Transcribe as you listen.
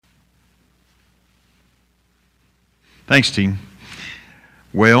Thanks, team.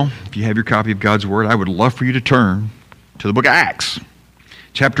 Well, if you have your copy of God's Word, I would love for you to turn to the book of Acts,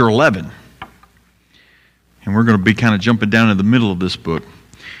 chapter 11. And we're going to be kind of jumping down in the middle of this book.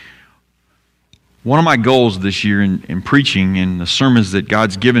 One of my goals this year in preaching and the sermons that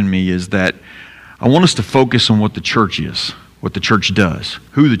God's given me is that I want us to focus on what the church is, what the church does,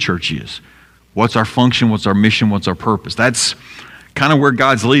 who the church is, what's our function, what's our mission, what's our purpose. That's kind of where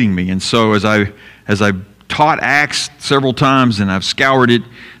God's leading me. And so as I taught Acts several times and I've scoured it,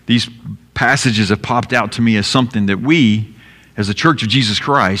 these passages have popped out to me as something that we, as the Church of Jesus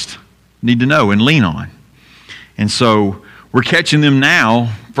Christ, need to know and lean on. And so we're catching them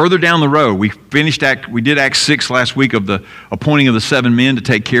now further down the road. We did Acts 6 last week of the appointing of the 7 men to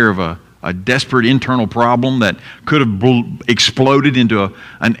take care of a desperate internal problem that could have exploded into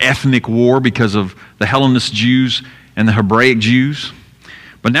an ethnic war because of the Hellenist Jews and the Hebraic Jews.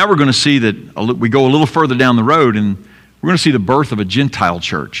 But now we're going to see that we go a little further down the road and we're going to see the birth of a Gentile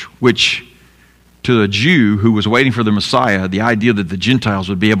church, which to a Jew who was waiting for the Messiah, the idea that the Gentiles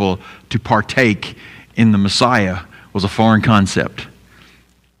would be able to partake in the Messiah was a foreign concept.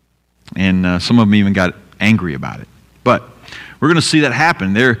 And some of them even got angry about it. But we're going to see that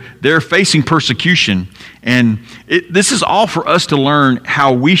happen. They're facing persecution. And this is all for us to learn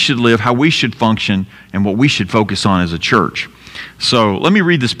how we should live, how we should function, and what we should focus on as a church. So let me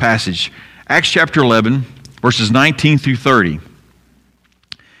read this passage. Acts chapter 11, verses 19 through 30.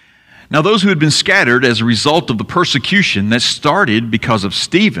 Now those who had been scattered as a result of the persecution that started because of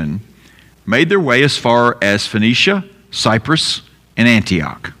Stephen made their way as far as Phoenicia, Cyprus, and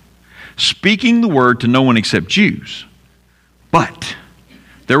Antioch, speaking the word to no one except Jews. But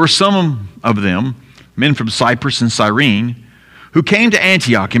there were some of them, men from Cyprus and Cyrene, who came to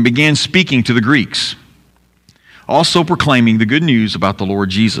Antioch and began speaking to the Greeks, also proclaiming the good news about the Lord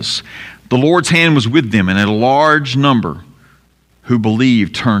Jesus. The Lord's hand was with them, and a large number who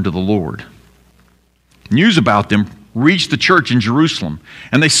believed turned to the Lord. News about them reached the church in Jerusalem,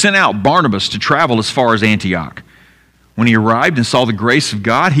 and they sent out Barnabas to travel as far as Antioch. When he arrived and saw the grace of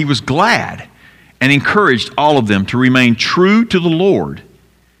God, he was glad and encouraged all of them to remain true to the Lord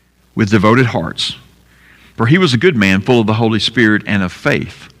with devoted hearts. For he was a good man, full of the Holy Spirit and of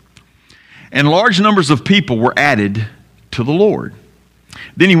faith. And large numbers of people were added to the Lord.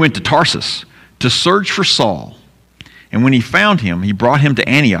 Then he went to Tarsus to search for Saul. And when he found him, he brought him to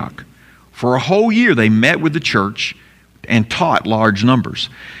Antioch. For a whole year they met with the church and taught large numbers.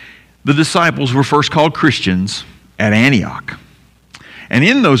 The disciples were first called Christians at Antioch. And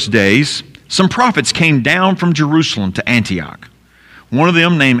in those days, some prophets came down from Jerusalem to Antioch. One of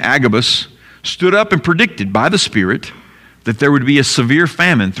them, named Agabus, stood up and predicted by the Spirit that there would be a severe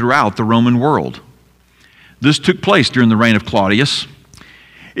famine throughout the Roman world. This took place during the reign of Claudius.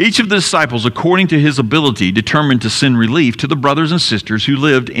 Each of the disciples, according to his ability, determined to send relief to the brothers and sisters who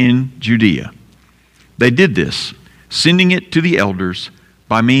lived in Judea. They did this, sending it to the elders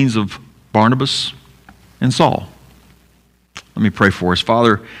by means of Barnabas and Saul. Let me pray for us.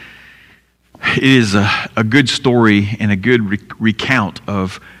 Father, it is a good story and a good recount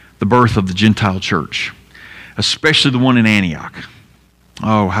of the birth of the Gentile church, especially the one in Antioch.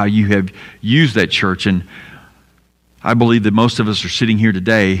 Oh, how you have used that church. And I believe that most of us are sitting here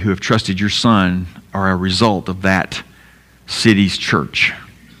today who have trusted your Son are a result of that city's church,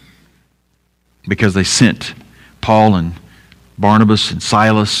 because they sent Paul and Barnabas and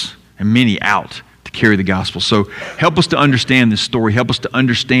Silas and many out to carry the gospel. So help us to understand this story. Help us to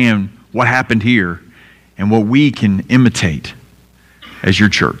understand what happened here and what we can imitate as your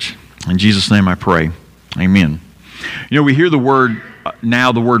church. In Jesus' name I pray. Amen. You know, we hear the word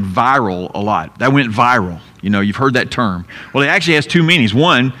viral a lot. That went viral. You know, you've heard that term. Well, it actually has two meanings.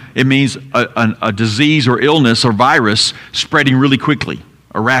 One, it means a disease or illness or virus spreading really quickly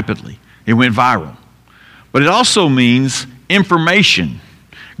or rapidly. It went viral. But it also means information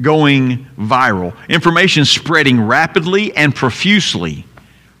going viral. Information spreading rapidly and profusely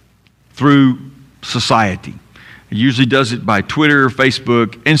through society. It usually does it by Twitter,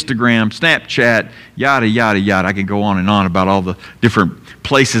 Facebook, Instagram, Snapchat, yada, yada, yada. I could go on and on about all the different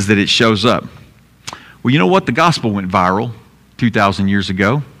places that it shows up. Well, you know what? The gospel went viral 2,000 years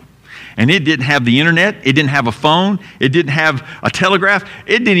ago. And it didn't have the internet. It didn't have a phone. It didn't have a telegraph.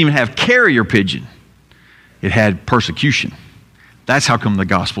 It didn't even have carrier pigeon. It had persecution. That's how come the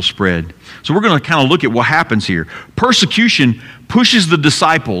gospel spread. So we're going to kind of look at what happens here. Persecution pushes the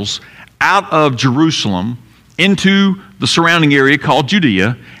disciples out of Jerusalem into the surrounding area called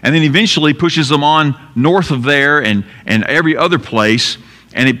Judea, and then eventually pushes them on north of there and every other place,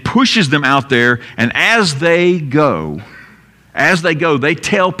 and it pushes them out there, and as they go, they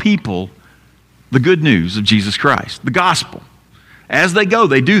tell people the good news of Jesus Christ, the gospel. As they go,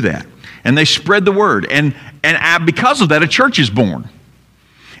 they do that. And they spread the word. And because of that, a church is born.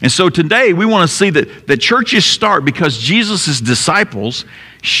 And so today, we want to see that churches start because Jesus' disciples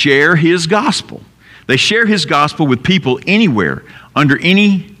share his gospel. They share his gospel with people anywhere, under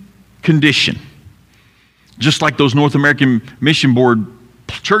any condition. Just like those North American Mission Board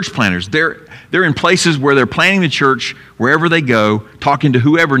church planters. They're in places where they're planting the church wherever they go, talking to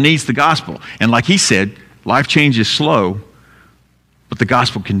whoever needs the gospel. And like he said, life change is slow, but the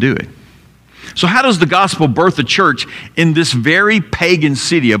gospel can do it. So how does the gospel birth a church in this very pagan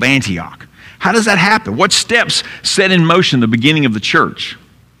city of Antioch? How does that happen? What steps set in motion the beginning of the church?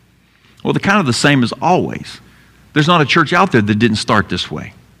 Well, they're kind of the same as always. There's not a church out there that didn't start this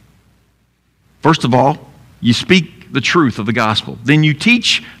way. First of all, you speak the truth of the gospel. Then you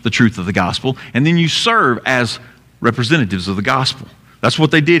teach the truth of the gospel. And then you serve as representatives of the gospel. That's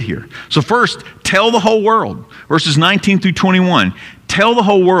what they did here. So first, tell the whole world. Verses 19 through 21. Tell the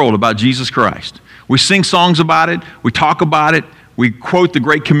whole world about Jesus Christ. We sing songs about it. We talk about it. We quote the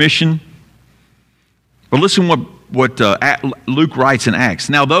Great Commission. But listen what Luke writes in Acts.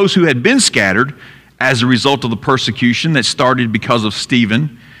 Now those who had been scattered as a result of the persecution that started because of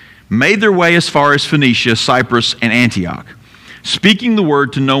Stephen made their way as far as Phoenicia, Cyprus, and Antioch, speaking the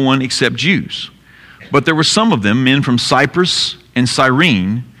word to no one except Jews. But there were some of them, men from Cyprus and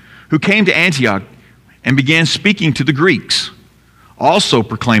Cyrene, who came to Antioch and began speaking to the Greeks, also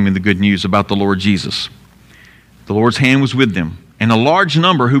proclaiming the good news about the Lord Jesus. The Lord's hand was with them, and a large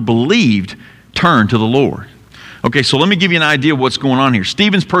number who believed turned to the Lord. Okay, so let me give you an idea of what's going on here.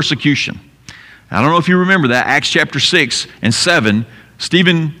 Stephen's persecution. I don't know if you remember that, Acts chapter 6 and 7,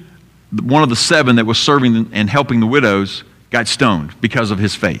 Stephen, one of the 7 that was serving and helping the widows, got stoned because of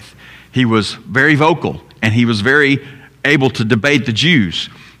his faith. He was very vocal, and he was very able to debate the Jews.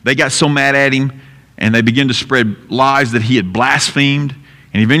 They got so mad at him, and they began to spread lies that he had blasphemed,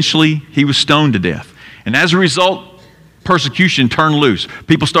 and eventually he was stoned to death. And as a result, persecution turned loose.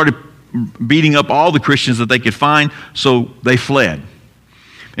 People started beating up all the Christians that they could find, so they fled.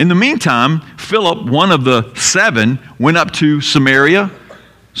 In the meantime, Philip, one of the 7, went up to Samaria,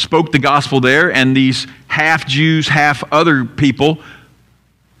 spoke the gospel there, and these half Jews, half other people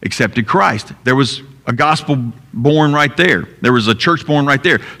accepted Christ. There was a gospel born right there. There was a church born right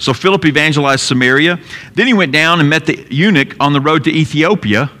there. So Philip evangelized Samaria. Then he went down and met the eunuch on the road to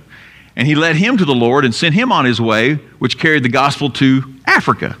Ethiopia, and he led him to the Lord and sent him on his way, which carried the gospel to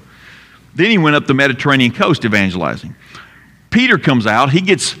Africa. Then he went up the Mediterranean coast evangelizing. Peter comes out. He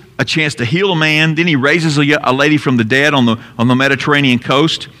gets a chance to heal a man. Then he raises a lady from the dead on the Mediterranean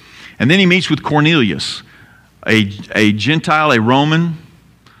coast. And then he meets with Cornelius, a Gentile, a Roman.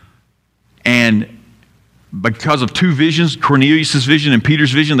 And because of 2 visions, Cornelius' vision and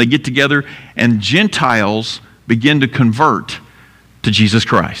Peter's vision, they get together, and Gentiles begin to convert to Jesus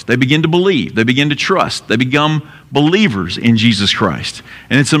Christ. They begin to believe. They begin to trust. They become believers in Jesus Christ.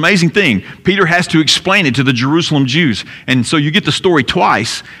 And it's an amazing thing. Peter has to explain it to the Jerusalem Jews. And so you get the story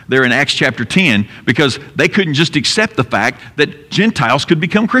twice there in Acts chapter 10, because they couldn't just accept the fact that Gentiles could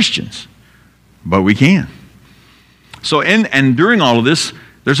become Christians. But we can. So, and during all of this,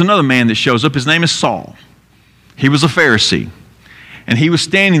 there's another man that shows up. His name is Saul. He was a Pharisee. And he was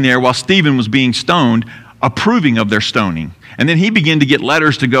standing there while Stephen was being stoned, approving of their stoning. And then he began to get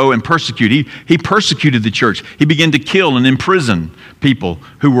letters to go and persecute. He persecuted the church. He began to kill and imprison people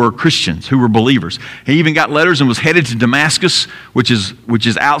who were Christians, who were believers. He even got letters and was headed to Damascus, which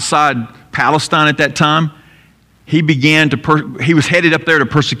is outside Palestine at that time. He was headed up there to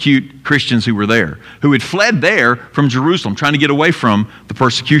persecute Christians who were there, who had fled there from Jerusalem, trying to get away from the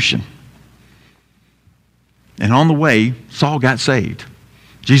persecution. And on the way, Saul got saved.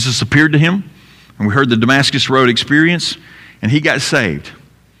 Jesus appeared to him, and we heard the Damascus Road experience, and he got saved.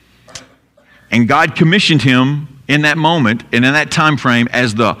 And God commissioned him in that moment and in that time frame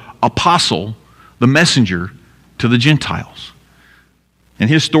as the apostle, the messenger to the Gentiles. And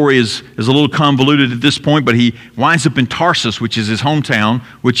his story is a little convoluted at this point, but he winds up in Tarsus, which is his hometown,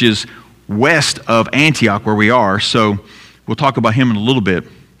 which is west of Antioch where we are. So we'll talk about him in a little bit.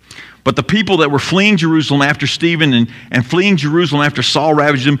 But the people that were fleeing Jerusalem after Stephen and fleeing Jerusalem after Saul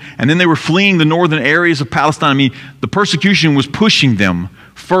ravaged them, and then they were fleeing the northern areas of Palestine. I mean, the persecution was pushing them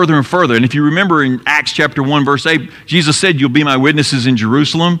further and further. And if you remember in Acts chapter 1, verse 8, Jesus said, "You'll be my witnesses in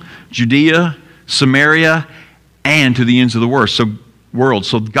Jerusalem, Judea, Samaria, and to the ends of the world."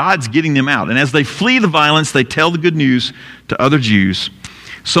 So God's getting them out. And as they flee the violence, they tell the good news to other Jews.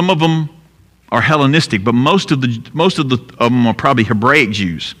 Some of them are Hellenistic, but most of them are probably Hebraic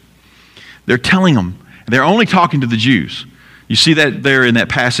Jews. They're telling them, they're only talking to the Jews. You see that there in that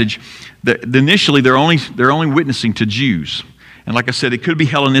passage. Initially, they're only witnessing to Jews. And like I said, it could be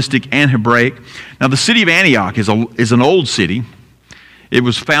Hellenistic and Hebraic. Now, the city of Antioch is an old city. It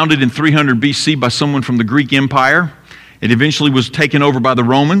was founded in 300 BC by someone from the Greek Empire. It eventually was taken over by the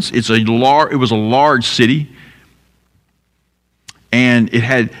Romans. It was a large city. And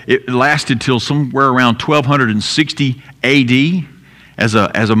it lasted till somewhere around 1260 AD as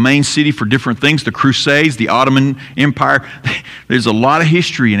a main city for different things, the Crusades, the Ottoman Empire. There's a lot of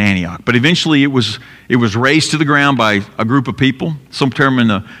history in Antioch, but eventually it was razed to the ground by a group of people,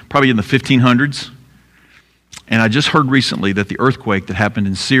 sometime probably in the 1500s. And I just heard recently that the earthquake that happened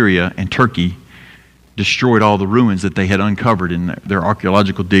in Syria and Turkey destroyed all the ruins that they had uncovered in their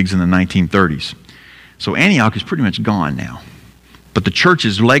archaeological digs in the 1930s. So Antioch is pretty much gone now, but the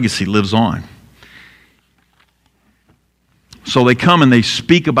church's legacy lives on. So they come and they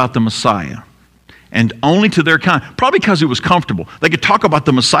speak about the Messiah, and only to their kind, probably because it was comfortable. They could talk about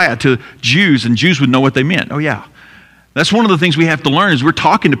the Messiah to Jews, and Jews would know what they meant. Oh yeah, that's one of the things we have to learn is we're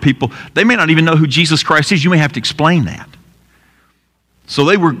talking to people. They may not even know who Jesus Christ is. You may have to explain that. So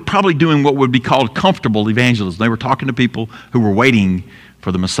they were probably doing what would be called comfortable evangelism. They were talking to people who were waiting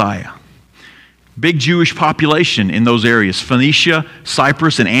for the Messiah. Big Jewish population in those areas. Phoenicia,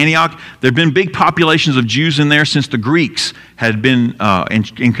 Cyprus, and Antioch. There have been big populations of Jews in there since the Greeks had been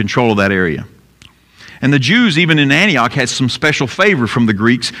in control of that area. And the Jews, even in Antioch, had some special favor from the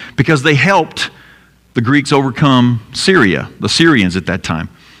Greeks because they helped the Greeks overcome Syria, the Syrians at that time.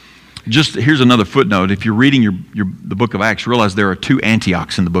 Just here's another footnote. If you're reading the book of Acts, realize there are two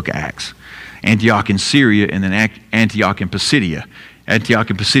Antiochs in the book of Acts. Antioch in Syria and then Antioch in Pisidia. Antioch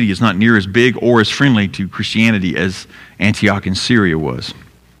in Pisidia is not near as big or as friendly to Christianity as Antioch in Syria was.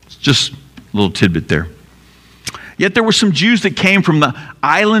 It's just a little tidbit there. Yet there were some Jews that came from the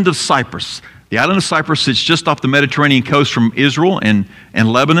island of Cyprus. The island of Cyprus sits just off the Mediterranean coast from Israel and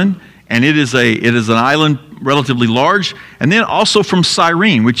Lebanon, and it is an island relatively large, and then also from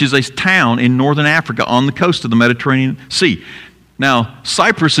Cyrene, which is a town in northern Africa on the coast of the Mediterranean Sea. Now,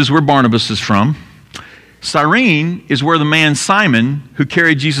 Cyprus is where Barnabas is from. Cyrene is where the man Simon, who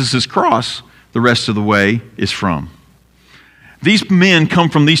carried Jesus' cross the rest of the way, is from. These men come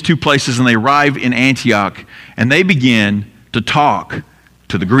from these two places and they arrive in Antioch and they begin to talk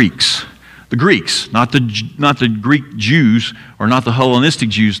to the Greeks. The Greeks, not the Greek Jews or not the Hellenistic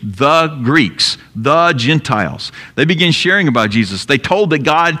Jews, the Greeks, the Gentiles. They begin sharing about Jesus. They told that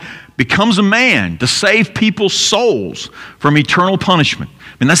God becomes a man to save people's souls from eternal punishment.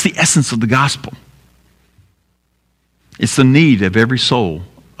 I mean, that's the essence of the gospel. It's the need of every soul,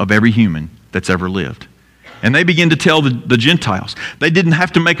 of every human that's ever lived. And they begin to tell the Gentiles. They didn't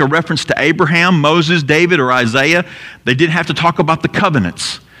have to make a reference to Abraham, Moses, David, or Isaiah. They didn't have to talk about the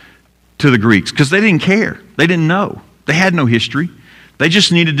covenants to the Greeks because they didn't care. They didn't know. They had no history. They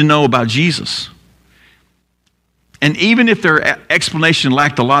just needed to know about Jesus. And even if their explanation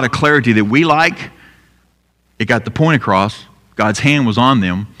lacked a lot of clarity that we like, it got the point across. God's hand was on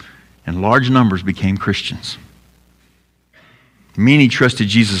them, and large numbers became Christians. Many trusted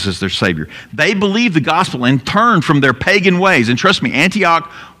Jesus as their Savior. They believed the gospel and turned from their pagan ways. And trust me, Antioch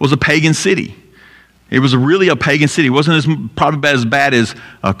was a pagan city. It was really a pagan city. It wasn't probably as bad as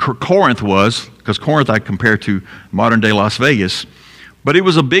Corinth was, because Corinth I compare to modern-day Las Vegas. But it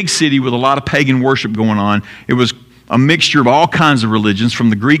was a big city with a lot of pagan worship going on. It was a mixture of all kinds of religions, from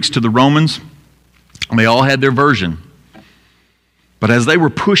the Greeks to the Romans. And they all had their version. But as they were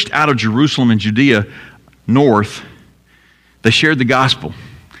pushed out of Jerusalem and Judea north, they shared the gospel,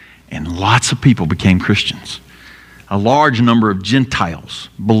 and lots of people became Christians. A large number of Gentiles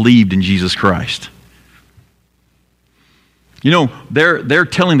believed in Jesus Christ. You know, they're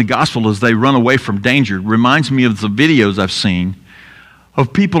telling the gospel as they run away from danger. It reminds me of the videos I've seen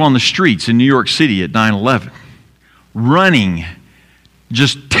of people on the streets in New York City at 9/11, running,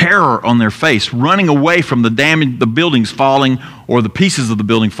 just terror on their face, running away from the buildings falling or the pieces of the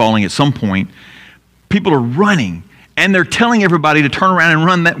building falling at some point. People are running. And they're telling everybody to turn around and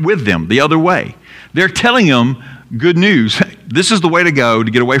run that with them the other way. They're telling them good news. This is the way to go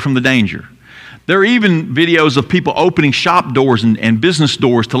to get away from the danger. There are even videos of people opening shop doors and business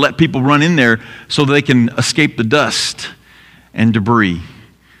doors to let people run in there so they can escape the dust and debris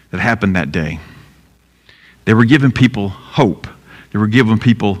that happened that day. They were giving people hope. They were giving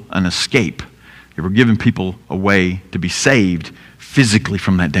people an escape. They were giving people a way to be saved physically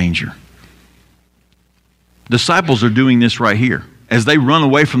from that danger. Disciples are doing this right here. As they run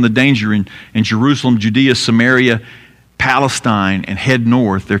away from the danger in Jerusalem, Judea, Samaria, Palestine, and head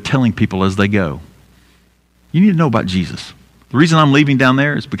north, they're telling people as they go, you need to know about Jesus. The reason I'm leaving down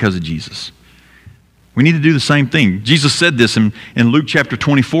there is because of Jesus. We need to do the same thing. Jesus said this in Luke chapter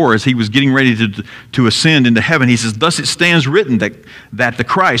 24 as he was getting ready to ascend into heaven. He says, "Thus it stands written that the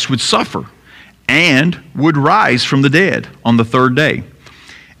Christ would suffer and would rise from the dead on the third day.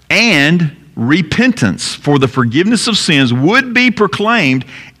 And repentance for the forgiveness of sins would be proclaimed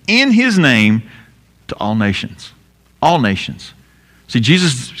in his name to all nations." All nations. See,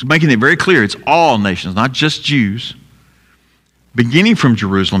 Jesus is making it very clear. It's all nations, not just Jews. Beginning from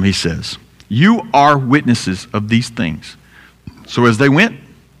Jerusalem, he says, "You are witnesses of these things." So as they went,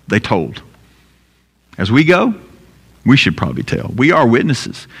 they told. As we go, we should probably tell. We are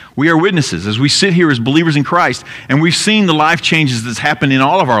witnesses. We are witnesses as we sit here as believers in Christ, and we've seen the life changes that's happened in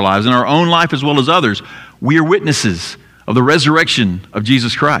all of our lives, in our own life as well as others. We are witnesses of the resurrection of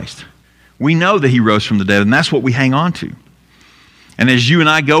Jesus Christ. We know that he rose from the dead, and that's what we hang on to. And as you and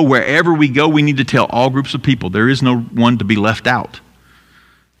I go, wherever we go, we need to tell all groups of people. There is no one to be left out.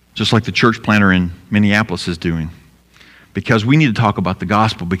 Just like the church planter in Minneapolis is doing. Because we need to talk about the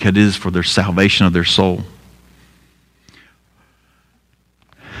gospel because it is for their salvation of their soul.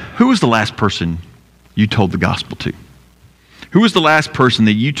 Who was the last person you told the gospel to? Who was the last person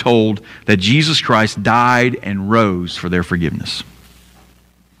that you told that Jesus Christ died and rose for their forgiveness?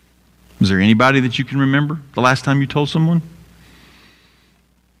 Was there anybody that you can remember the last time you told someone?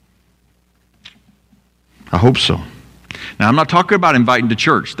 I hope so. Now, I'm not talking about inviting to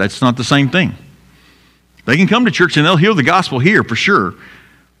church. That's not the same thing. They can come to church and they'll hear the gospel here for sure.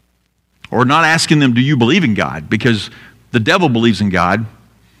 Or not asking them, do you believe in God? Because the devil believes in God,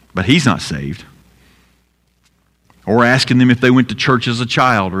 but he's not saved. Or asking them if they went to church as a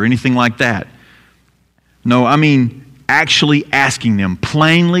child or anything like that. No, I mean actually asking them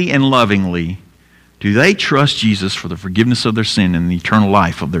plainly and lovingly, do they trust Jesus for the forgiveness of their sin and the eternal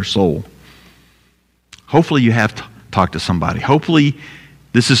life of their soul? Hopefully you have talked to somebody. Hopefully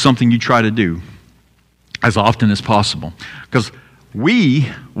this is something you try to do as often as possible. Because we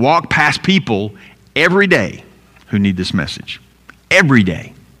walk past people every day who need this message. Every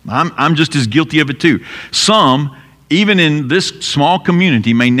day. I'm just as guilty of it too. Some, even in this small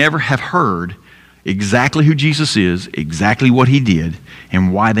community, may never have heard exactly who Jesus is, exactly what he did,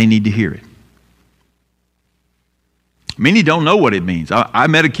 and why they need to hear it. Many don't know what it means. I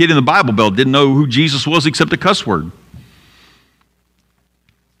met a kid in the Bible Belt, didn't know who Jesus was except a cuss word.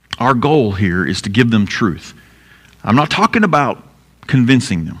 Our goal here is to give them truth. I'm not talking about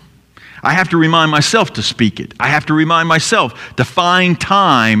convincing them. I have to remind myself to speak it. I have to remind myself to find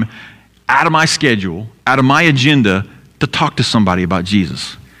time out of my schedule, out of my agenda, to talk to somebody about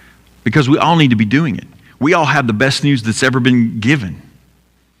Jesus. Because we all need to be doing it. We all have the best news that's ever been given.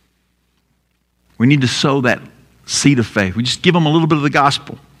 We need to sow that seed of faith. We just give them a little bit of the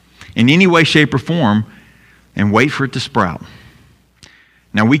gospel in any way, shape, or form and wait for it to sprout.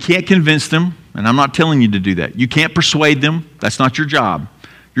 Now, we can't convince them, and I'm not telling you to do that. You can't persuade them. That's not your job.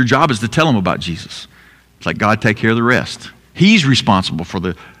 Your job is to tell them about Jesus. Let God take care of the rest. He's responsible for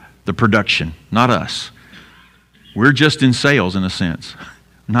the production, not us. We're just in sales in a sense,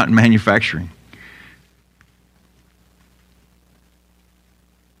 not in manufacturing.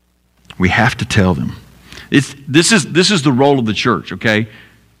 We have to tell them. This is the role of the church, okay?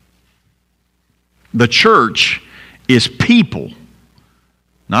 The church is people,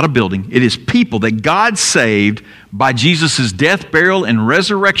 not a building. It is people that God saved by Jesus' death, burial, and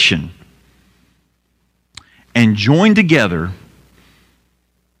resurrection and joined together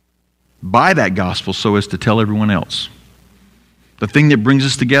by that gospel so as to tell everyone else. The thing that brings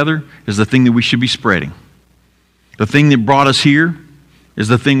us together is the thing that we should be spreading. The thing that brought us here is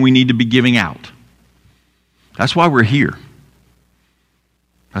the thing we need to be giving out. That's why we're here.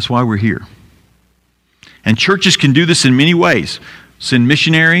 That's why we're here. And churches can do this in many ways. Send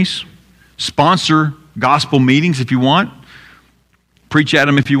missionaries, sponsor gospel meetings if you want, preach at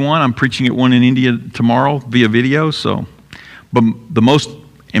them if you want. I'm preaching at one in India tomorrow via video. But the most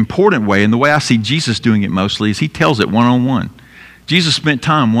important way, and the way I see Jesus doing it mostly, is he tells it one-on-one. Jesus spent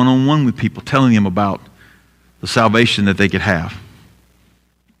time one-on-one with people, telling them about the salvation that they could have.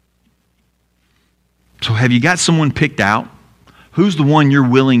 So have you got someone picked out? Who's the one you're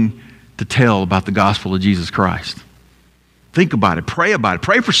willing to tell about the gospel of Jesus Christ? Think about it. Pray about it.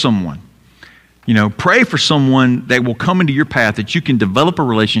 Pray for someone. Pray for someone that will come into your path that you can develop a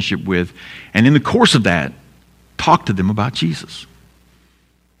relationship with. And in the course of that, talk to them about Jesus.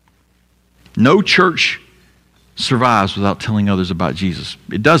 No church survives without telling others about Jesus.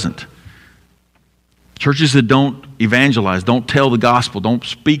 It doesn't. Churches that don't evangelize, don't tell the gospel, don't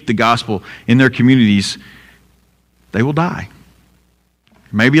speak the gospel in their communities, they will die.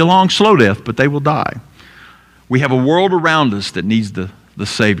 Maybe a long, slow death, but they will die. We have a world around us that needs the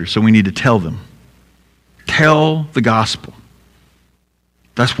Savior, so we need to tell them. Tell the gospel.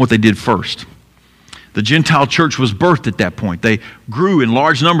 That's what they did first. The Gentile church was birthed at that point. They grew in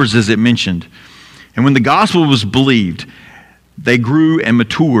large numbers, as it mentioned. And when the gospel was believed, they grew and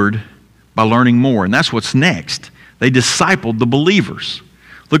matured by learning more. And that's what's next. They discipled the believers.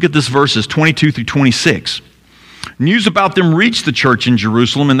 Look at this verses 22 through 26. News about them reached the church in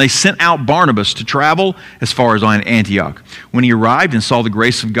Jerusalem, and they sent out Barnabas to travel as far as Antioch. When he arrived and saw the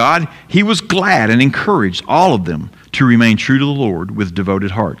grace of God, he was glad and encouraged all of them to remain true to the Lord with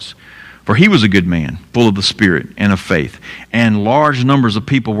devoted hearts. For he was a good man, full of the Spirit and of faith, and large numbers of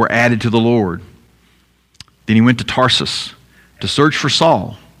people were added to the Lord. Then he went to Tarsus to search for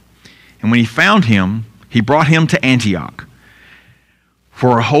Saul. And when he found him, he brought him to Antioch.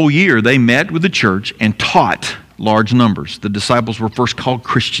 For a whole year they met with the church and taught large numbers. The disciples were first called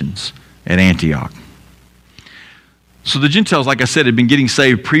Christians at Antioch. So the Gentiles, like I said, had been getting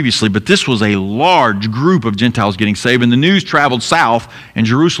saved previously, but this was a large group of Gentiles getting saved, and the news traveled south, and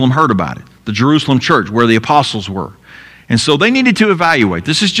Jerusalem heard about it. The Jerusalem church, where the apostles were. And so they needed to evaluate.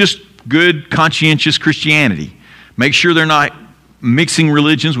 This is just good, conscientious Christianity. Make sure they're not mixing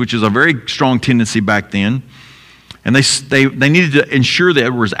religions, which is a very strong tendency back then. And they needed to ensure that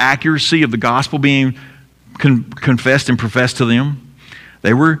there was accuracy of the gospel being confessed and professed to them.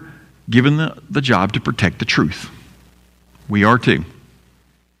 They were given the job to protect the truth. We are too.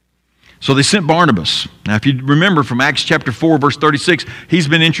 So they sent Barnabas. Now, if you remember from Acts chapter 4, verse 36, he's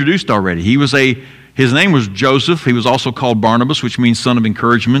been introduced already. His name was Joseph. He was also called Barnabas, which means son of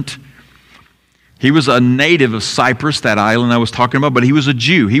encouragement. He was a native of Cyprus, that island I was talking about, but he was a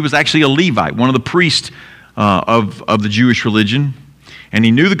Jew. He was actually a Levite, one of the priests of the Jewish religion. And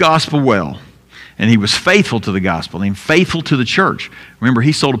he knew the gospel well. And he was faithful to the gospel and faithful to the church. Remember,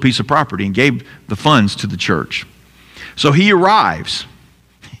 he sold a piece of property and gave the funds to the church. So he arrives.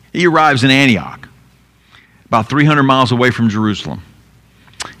 He arrives in Antioch, about 300 miles away from Jerusalem.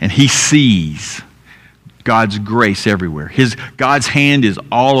 And he sees God's grace everywhere. God's hand is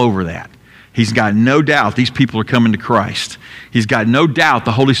all over that. He's got no doubt these people are coming to Christ. He's got no doubt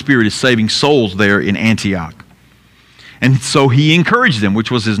the Holy Spirit is saving souls there in Antioch. And so he encouraged them,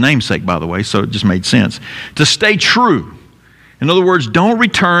 which was his namesake, by the way, so it just made sense, to stay true. In other words, don't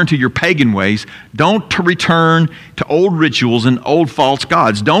return to your pagan ways. Don't return to old rituals and old false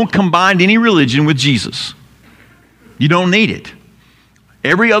gods. Don't combine any religion with Jesus. You don't need it.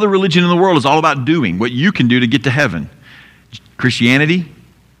 Every other religion in the world is all about doing what you can do to get to heaven. Christianity,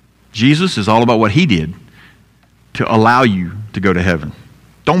 Jesus, is all about what he did to allow you to go to heaven.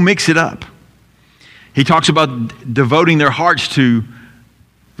 Don't mix it up. He talks about devoting their hearts to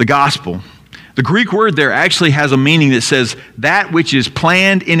the gospel. The Greek word there actually has a meaning that says that which is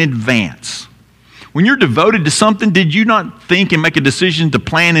planned in advance. When you're devoted to something, did you not think and make a decision to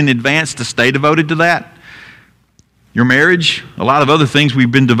plan in advance to stay devoted to that? Your marriage, a lot of other things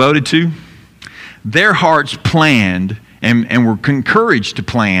we've been devoted to. Their hearts planned and were encouraged to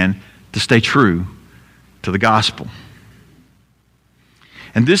plan to stay true to the gospel.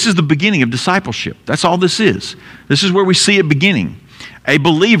 And this is the beginning of discipleship. That's all this is. This is where we see it beginning. A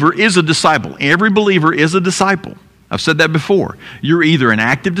believer is a disciple. Every believer is a disciple. I've said that before. You're either an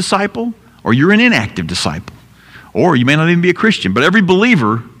active disciple or you're an inactive disciple. Or you may not even be a Christian. But every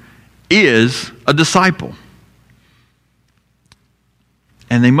believer is a disciple.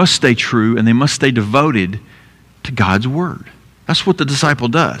 And they must stay true and they must stay devoted to God's word. That's what the disciple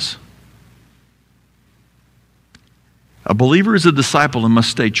does. A believer is a disciple and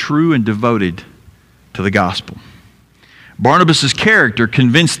must stay true and devoted to the gospel. Barnabas' character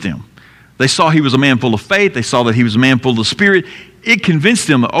convinced them. They saw he was a man full of faith. They saw that he was a man full of the Spirit. It convinced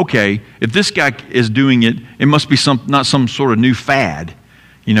them, okay, if this guy is doing it, it must be not some sort of new fad.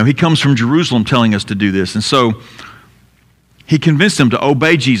 You know, he comes from Jerusalem telling us to do this. And so he convinced them to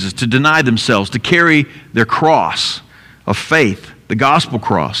obey Jesus, to deny themselves, to carry their cross of faith, the gospel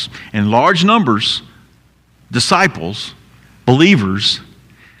cross. And large numbers, disciples, believers,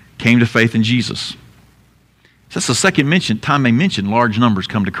 came to faith in Jesus. That's the second time they mention large numbers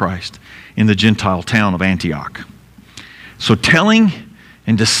come to Christ in the Gentile town of Antioch. So telling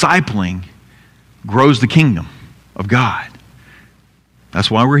and discipling grows the kingdom of God. That's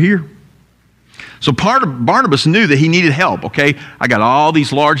why we're here. So Barnabas knew that he needed help, okay? I got all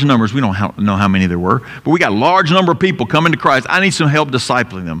these large numbers. We don't know how many there were, but we got a large number of people coming to Christ. I need some help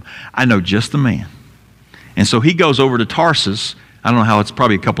discipling them. I know just the man. And so he goes over to Tarsus. I don't know how, it's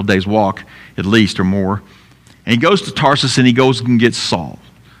probably a couple days walk at least or more. And he goes to Tarsus and he goes and gets Saul.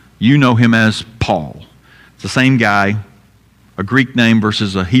 You know him as Paul. It's the same guy, a Greek name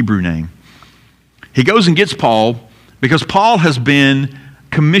versus a Hebrew name. He goes and gets Paul because Paul has been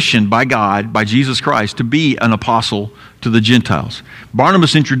commissioned by God, by Jesus Christ, to be an apostle to the Gentiles.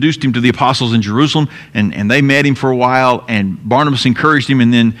 Barnabas introduced him to the apostles in Jerusalem, and they met him for a while, and Barnabas encouraged him,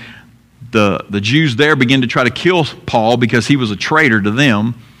 and then the Jews there began to try to kill Paul because he was a traitor to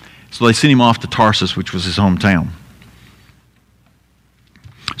them, so they sent him off to Tarsus, which was his hometown.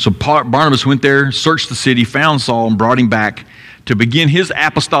 So Barnabas went there, searched the city, found Saul, and brought him back to begin his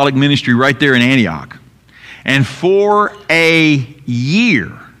apostolic ministry right there in Antioch. And for a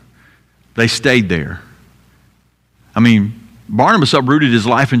year, they stayed there. I mean, Barnabas uprooted his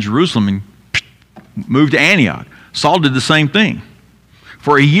life in Jerusalem and moved to Antioch. Saul did the same thing.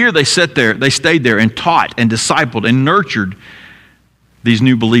 For a year, they stayed there and taught and discipled and nurtured these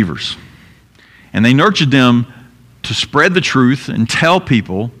new believers. And they nurtured them to spread the truth and tell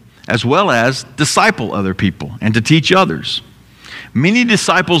people, as well as disciple other people and to teach others. Many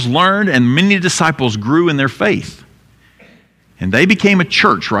disciples learned and many disciples grew in their faith. And they became a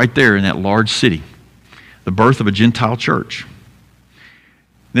church right there in that large city, the birth of a Gentile church.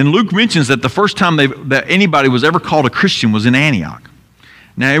 Then Luke mentions that the first time that anybody was ever called a Christian was in Antioch.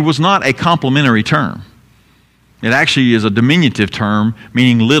 Now, it was not a complimentary term. It actually is a diminutive term,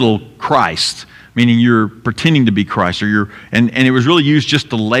 meaning little Christ, meaning you're pretending to be Christ, and it was really used just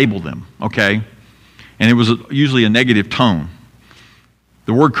to label them, okay? And it was usually a negative tone.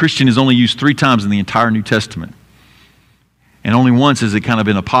 The word Christian is only used 3 times in the entire New Testament. And only once is it kind of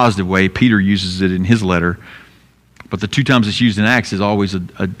in a positive way. Peter uses it in his letter. But the 2 times it's used in Acts is always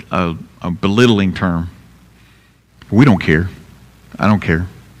a belittling term. We don't care. I don't care.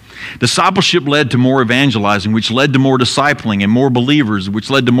 Discipleship led to more evangelizing, which led to more discipling and more believers, which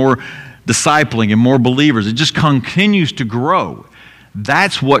led to more discipling and more believers. It just continues to grow.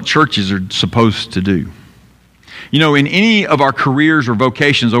 That's what churches are supposed to do. You know, in any of our careers or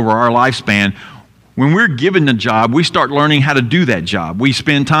vocations over our lifespan, when we're given a job, we start learning how to do that job. We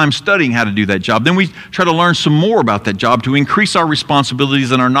spend time studying how to do that job. Then we try to learn some more about that job to increase our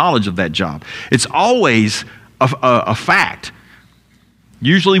responsibilities and our knowledge of that job. It's always a fact.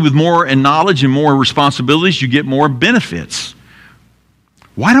 Usually with more knowledge and more responsibilities, you get more benefits.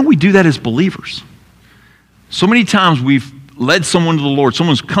 Why don't we do that as believers? So many times we've led someone to the Lord,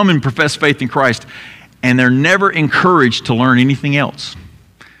 someone's come and professed faith in Christ, and they're never encouraged to learn anything else.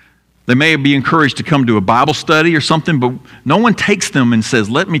 They may be encouraged to come to a Bible study or something, but no one takes them and says,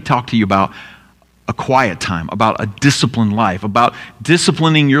 let me talk to you about a quiet time, about a disciplined life, about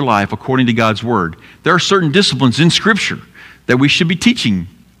disciplining your life according to God's Word. There are certain disciplines in Scripture that we should be teaching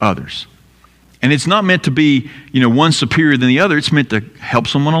others. And it's not meant to be, one superior than the other. It's meant to help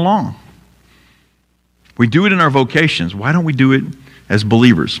someone along. We do it in our vocations. Why don't we do it as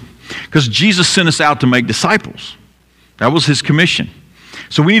believers? Because Jesus sent us out to make disciples. That was his commission.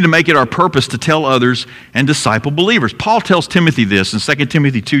 So we need to make it our purpose to tell others and disciple believers. Paul tells Timothy this in 2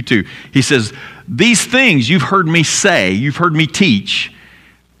 Timothy 2:2. He says, these things you've heard me say, you've heard me teach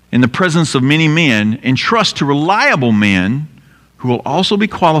in the presence of many men, entrust to reliable men who will also be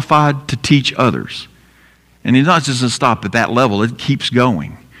qualified to teach others. And it doesn't stop at that level. It keeps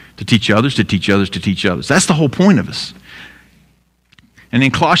going. To teach others, to teach others, to teach others. That's the whole point of us. And in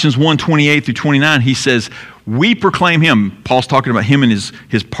Colossians 1:28 through 29, he says, we proclaim him, Paul's talking about him and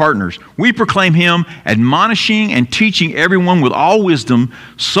his partners, we proclaim him admonishing and teaching everyone with all wisdom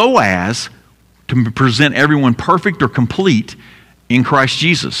so as to present everyone perfect or complete in Christ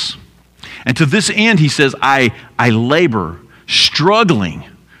Jesus. And to this end, he says, I labor, struggling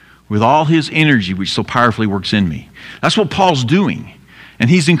with all his energy, which so powerfully works in me. That's what Paul's doing. And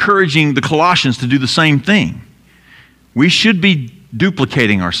he's encouraging the Colossians to do the same thing. We should be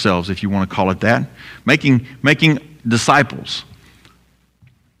duplicating ourselves, if you want to call it that, making disciples.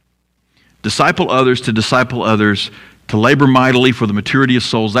 Disciple others, to labor mightily for the maturity of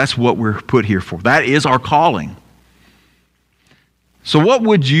souls. That's what we're put here for. That is our calling. So what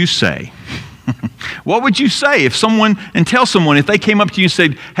would you say? What would you say if if they came up to you and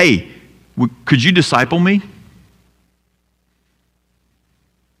said, hey, could you disciple me?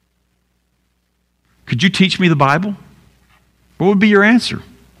 Could you teach me the Bible? What would be your answer?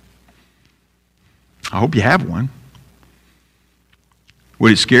 I hope you have one.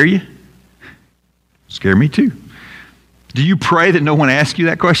 Would it scare you? Scare me too. Do you pray that no one asks you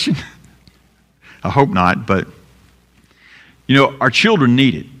that question? I hope not, but our children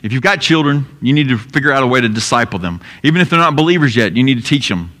need it. If you've got children, you need to figure out a way to disciple them. Even if they're not believers yet, you need to teach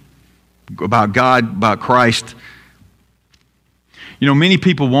them about God, about Christ. Many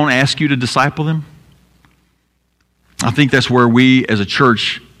people won't ask you to disciple them. I think that's where we as a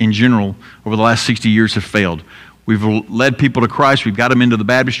church in general over the last 60 years have failed. We've led people to Christ, we've got them into the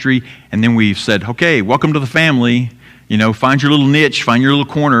baptistry, and then we've said, okay, welcome to the family. Find your little niche, find your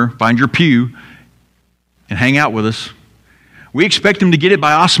little corner, find your pew, and hang out with us. We expect them to get it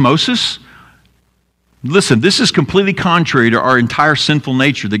by osmosis. Listen, this is completely contrary to our entire sinful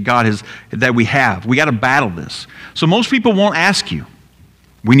nature that we have. We got to battle this. So most people won't ask you.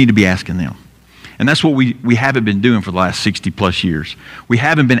 We need to be asking them. And that's what we haven't been doing for the last 60 plus years. We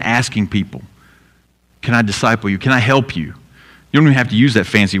haven't been asking people, can I disciple you? Can I help you? You don't even have to use that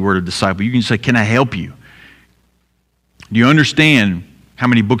fancy word of disciple. You can just say, can I help you? Do you understand how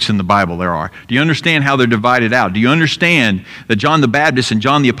many books in the Bible there are? Do you understand how they're divided out? Do you understand that John the Baptist and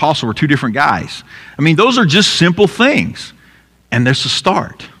John the Apostle were two different guys? I mean, those are just simple things, and there's a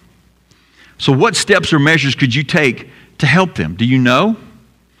start. So what steps or measures could you take to help them? Do you know?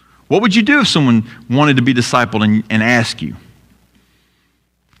 What would you do if someone wanted to be discipled and ask you?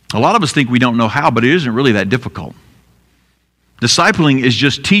 A lot of us think we don't know how, but it isn't really that difficult. Discipling is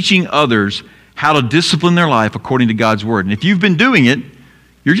just teaching others how to discipline their life according to God's Word. And if you've been doing it,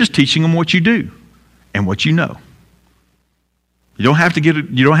 you're just teaching them what you do and what you know. You don't have to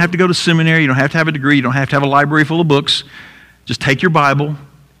go to seminary. You don't have to have a degree. You don't have to have a library full of books. Just take your Bible.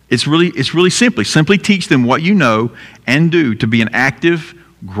 It's really simply teach them what you know and do to be an active,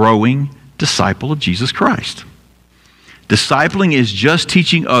 growing disciple of Jesus Christ. Discipling is just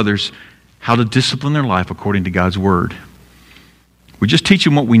teaching others how to discipline their life according to God's Word. We just teach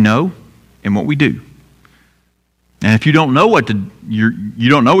them what we know and what we do. And if you don't know you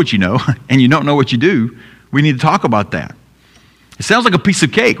don't know what you know, and you don't know what you do, we need to talk about that. It sounds like a piece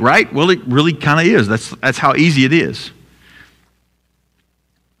of cake, right? Well, it really kind of is. That's how easy it is.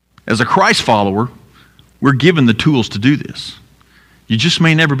 As a Christ follower, we're given the tools to do this. You just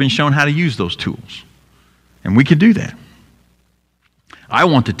may never been shown how to use those tools. And we can do that. I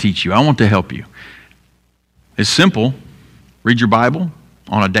want to teach you. I want to help you. It's simple. Read your Bible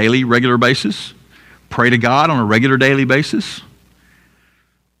on a daily, regular basis. Pray to God on a regular, daily basis.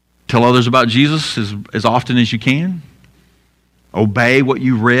 Tell others about Jesus as often as you can. Obey what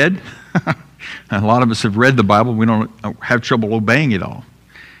you've read. A lot of us have read the Bible. We don't have trouble obeying it all.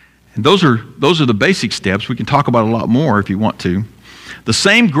 And those are the basic steps. We can talk about a lot more if you want to. The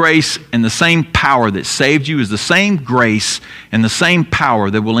same grace and the same power that saved you is the same grace and the same power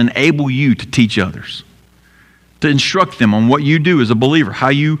that will enable you to teach others, to instruct them on what you do as a believer, how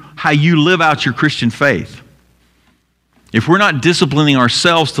you live out your Christian faith. If we're not disciplining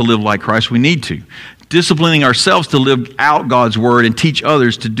ourselves to live like Christ, we need to. Disciplining ourselves to live out God's Word and teach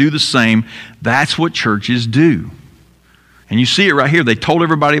others to do the same, that's what churches do. And you see it right here. They told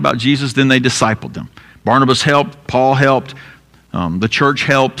everybody about Jesus, then they discipled them. Barnabas helped, Paul helped, the church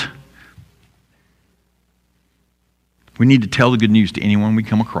helped. We need to tell the good news to anyone we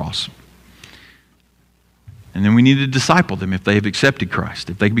come across. And then we need to disciple them if they have accepted Christ,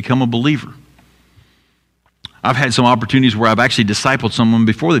 if they become a believer. I've had some opportunities where I've actually discipled someone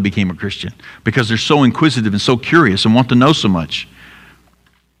before they became a Christian because they're so inquisitive and so curious and want to know so much.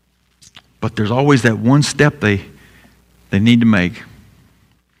 But there's always that one step they need to make.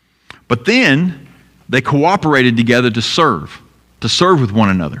 But then they cooperated together to serve with one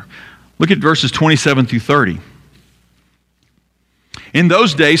another. Look at verses 27 through 30. In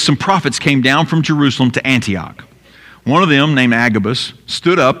those days, some prophets came down from Jerusalem to Antioch. One of them, named Agabus,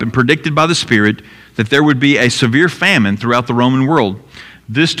 stood up and predicted by the Spirit that there would be a severe famine throughout the Roman world.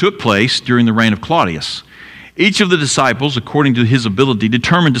 This took place during the reign of Claudius. Each of the disciples, according to his ability,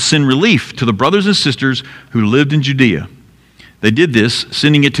 determined to send relief to the brothers and sisters who lived in Judea. They did this,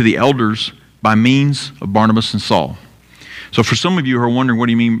 sending it to the elders by means of Barnabas and Saul. So for some of you who are wondering, what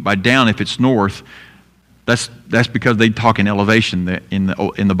do you mean by down if it's north? That's because they talk in elevation in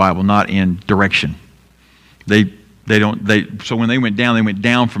the Bible, not in direction. So when they went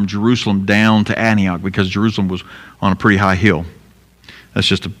down from Jerusalem down to Antioch because Jerusalem was on a pretty high hill. That's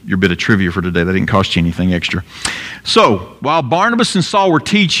just your bit of trivia for today. That didn't cost you anything extra. So while Barnabas and Saul were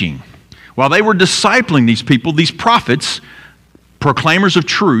teaching, while they were discipling these people, these prophets, proclaimers of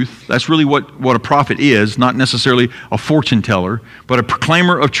truth, that's really what a prophet is, not necessarily a fortune teller, but a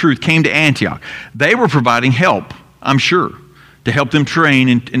proclaimer of truth, came to Antioch. They were providing help, I'm sure, to help them train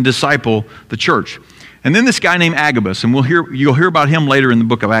and disciple the church. And then this guy named Agabus, and you'll hear about him later in the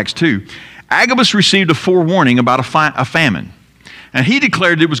book of Acts 2. Agabus received a forewarning about a famine. And he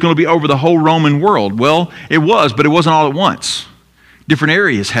declared it was going to be over the whole Roman world. Well, it was, but it wasn't all at once. Different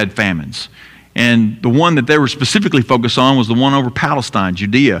areas had famines. And the one that they were specifically focused on was the one over Palestine,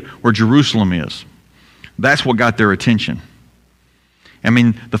 Judea, where Jerusalem is. That's what got their attention. I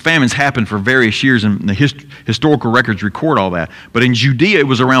mean, the famines happened for various years, and the historical records record all that. But in Judea, it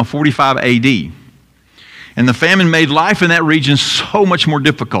was around 45 A.D., and the famine made life in that region so much more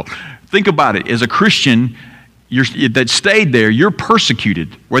difficult. Think about it. As a Christian, that stayed there, you're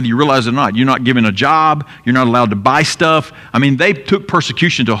persecuted, whether you realize it or not. You're not given a job. You're not allowed to buy stuff. I mean, they took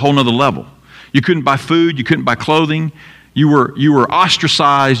persecution to a whole nother level. You couldn't buy food. You couldn't buy clothing. You were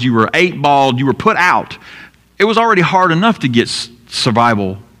ostracized. You were eight-balled. You were put out. It was already hard enough to get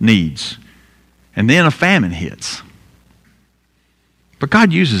survival needs. And then a famine hits. But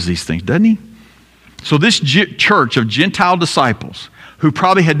God uses these things, doesn't He? So this church of Gentile disciples, who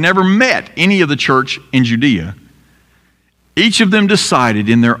probably had never met any of the church in Judea, each of them decided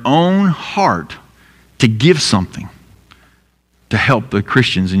in their own heart to give something to help the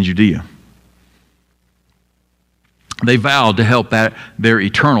Christians in Judea. They vowed to help their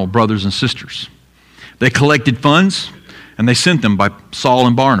eternal brothers and sisters. They collected funds and they sent them by Saul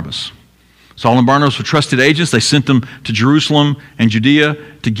and Barnabas. Saul and Barnabas were trusted agents. They sent them to Jerusalem and Judea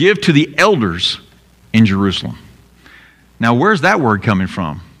to give to the elders in Jerusalem. Now, where's that word coming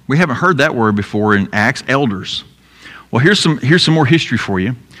from? We haven't heard that word before in Acts, elders. Well, here's some more history for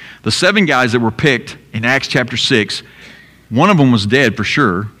you. The 7 guys that were picked in Acts chapter 6, one of them was dead for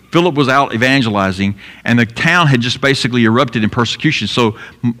sure. Philip was out evangelizing, and the town had just basically erupted in persecution. So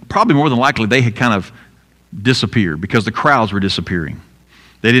probably more than likely they had kind of disappeared because the crowds were disappearing.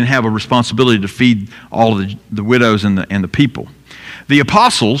 They didn't have a responsibility to feed all of the widows and the people. The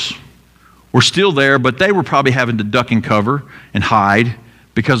apostles were still there, but they were probably having to duck and cover and hide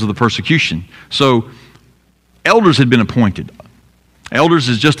because of the persecution. So elders had been appointed. Elders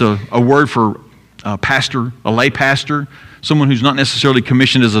is just a word for a pastor, a lay pastor, someone who's not necessarily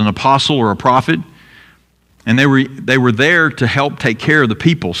commissioned as an apostle or a prophet. And they were there to help take care of the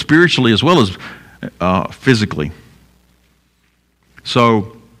people, spiritually as well as physically.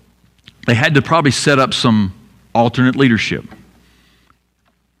 So they had to probably set up some alternate leadership.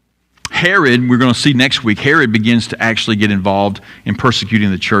 Herod, we're going to see next week, Herod begins to actually get involved in persecuting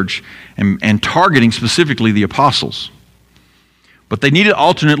the church and targeting specifically the apostles. But they needed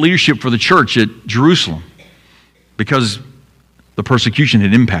alternate leadership for the church at Jerusalem because the persecution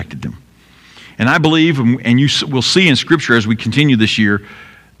had impacted them. And I believe, and you will see in Scripture as we continue this year,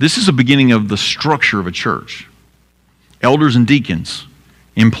 this is a beginning of the structure of a church. Elders and deacons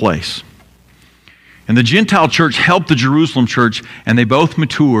in place. And the Gentile church helped the Jerusalem church, and they both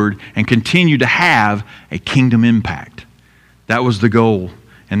matured and continue to have a kingdom impact. That was the goal,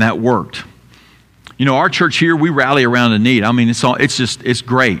 and that worked. You know, our church here, we rally around a need. I mean, it's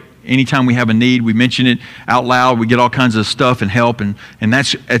great. Anytime we have a need, we mention it out loud. We get all kinds of stuff and help, and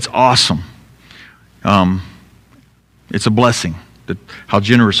it's awesome. It's a blessing how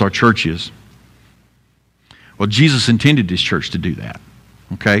generous our church is. Well, Jesus intended His church to do that,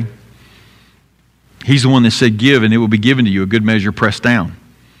 okay? He's the one that said, give, and it will be given to you, a good measure pressed down.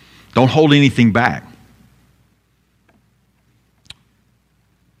 Don't hold anything back.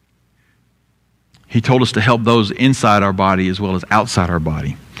 He told us to help those inside our body as well as outside our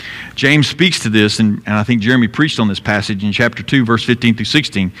body. James speaks to this, and I think Jeremy preached on this passage in chapter 2, verse 15 through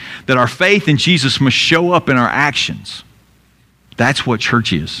 16, that our faith in Jesus must show up in our actions. That's what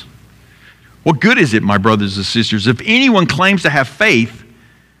church is. What good is it, my brothers and sisters, if anyone claims to have faith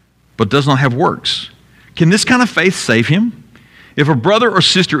but does not have works? Can this kind of faith save him? If a brother or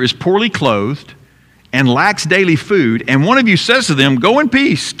sister is poorly clothed and lacks daily food, and one of you says to them, go in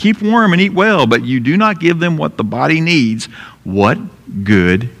peace, keep warm and eat well, but you do not give them what the body needs, what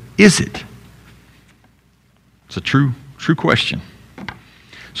good is it? It's a true question.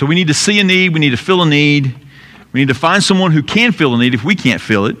 So we need to see a need, we need to fill a need, we need to find someone who can fill a need if we can't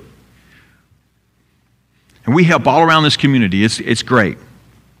fill it. And we help all around this community. It's great.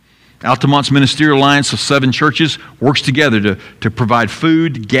 Altamont's Ministerial Alliance of 7 churches works together to provide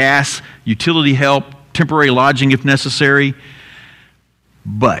food, gas, utility help, temporary lodging if necessary.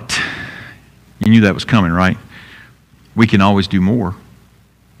 But, you knew that was coming, right? We can always do more.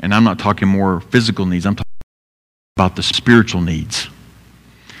 And I'm not talking more physical needs. I'm talking about the spiritual needs.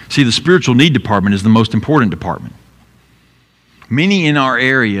 See, the spiritual need department is the most important department. Many in our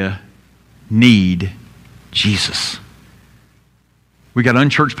area need Jesus. We got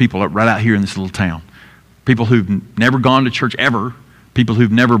unchurched people right out here in this little town. People who've never gone to church ever. People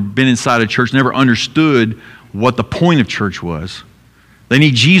who've never been inside a church, never understood what the point of church was. They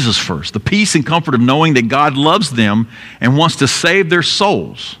need Jesus first. The peace and comfort of knowing that God loves them and wants to save their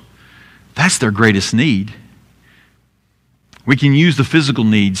souls. That's their greatest need. We can use the physical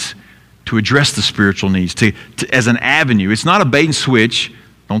needs to address the spiritual needs as an avenue. It's not a bait and switch.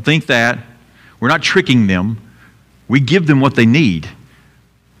 Don't think that. We're not tricking them. We give them what they need.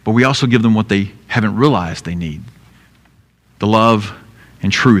 But we also give them what they haven't realized they need. The love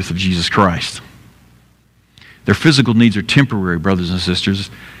and truth of Jesus Christ. Their physical needs are temporary, brothers and sisters.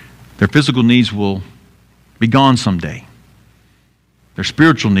 Their physical needs will be gone someday. Their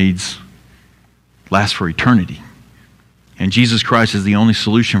spiritual needs last for eternity. And Jesus Christ is the only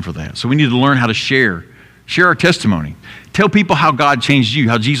solution for that. So we need to learn how to share our testimony. Tell people how God changed you,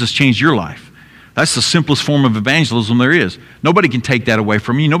 how Jesus changed your life. That's the simplest form of evangelism there is. Nobody can take that away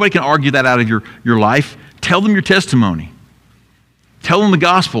from you. Nobody can argue that out of your life. Tell them your testimony. Tell them the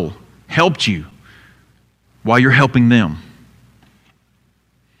gospel helped you while you're helping them.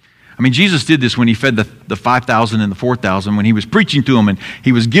 I mean, Jesus did this when he fed the 5,000 and the 4,000, when he was preaching to them and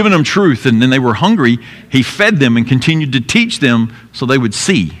he was giving them truth, and then they were hungry. He fed them and continued to teach them so they would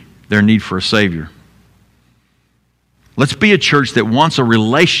see their need for a Savior. Let's be a church that wants a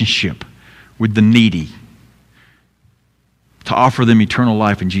relationship with the needy to offer them eternal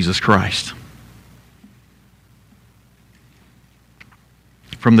life in Jesus Christ.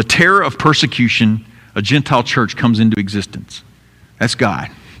 From the terror of persecution, a Gentile church comes into existence. That's God.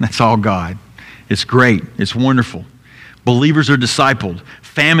 That's all God. It's great. It's wonderful. Believers are discipled.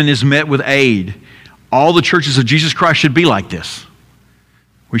 Famine is met with aid. All the churches of Jesus Christ should be like this.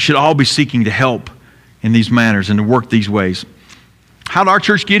 We should all be seeking to help in these manners and to work these ways. How did our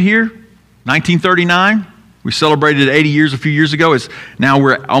church get here? 1939. We celebrated 80 years a few years ago. Now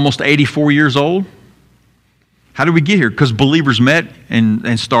we're almost 84 years old. How did we get here? Because believers met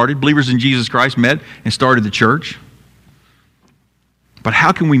and started. Believers in Jesus Christ met and started the church. But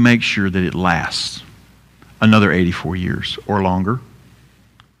how can we make sure that it lasts another 84 years or longer?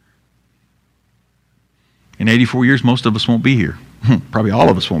 In 84 years, most of us won't be here. Probably all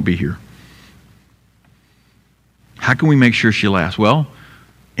of us won't be here. How can we make sure she lasts? Well,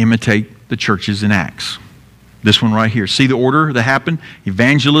 imitate the churches in Acts. This one right here. See the order that happened?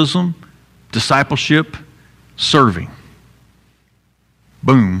 Evangelism, discipleship, serving.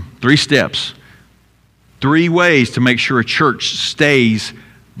 Boom. 3 steps. 3 ways to make sure a church stays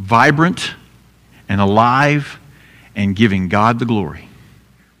vibrant and alive and giving God the glory.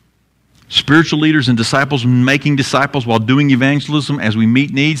 Spiritual leaders and disciples making disciples while doing evangelism as we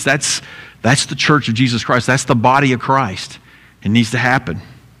meet needs. That's the church of Jesus Christ. That's the body of Christ. It needs to happen.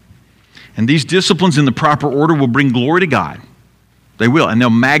 And these disciplines in the proper order will bring glory to God. They will. And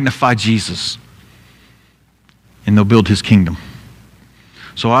they'll magnify Jesus. And they'll build His kingdom.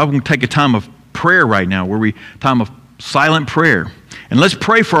 So I will take a time of prayer right now, time of silent prayer. And let's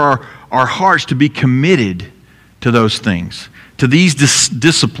pray for our hearts to be committed to those things, to these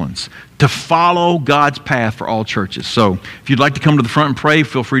disciplines, to follow God's path for all churches. So if you'd like to come to the front and pray,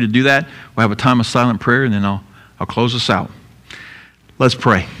 feel free to do that. We'll have a time of silent prayer, and then I'll close us out. Let's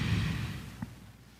pray.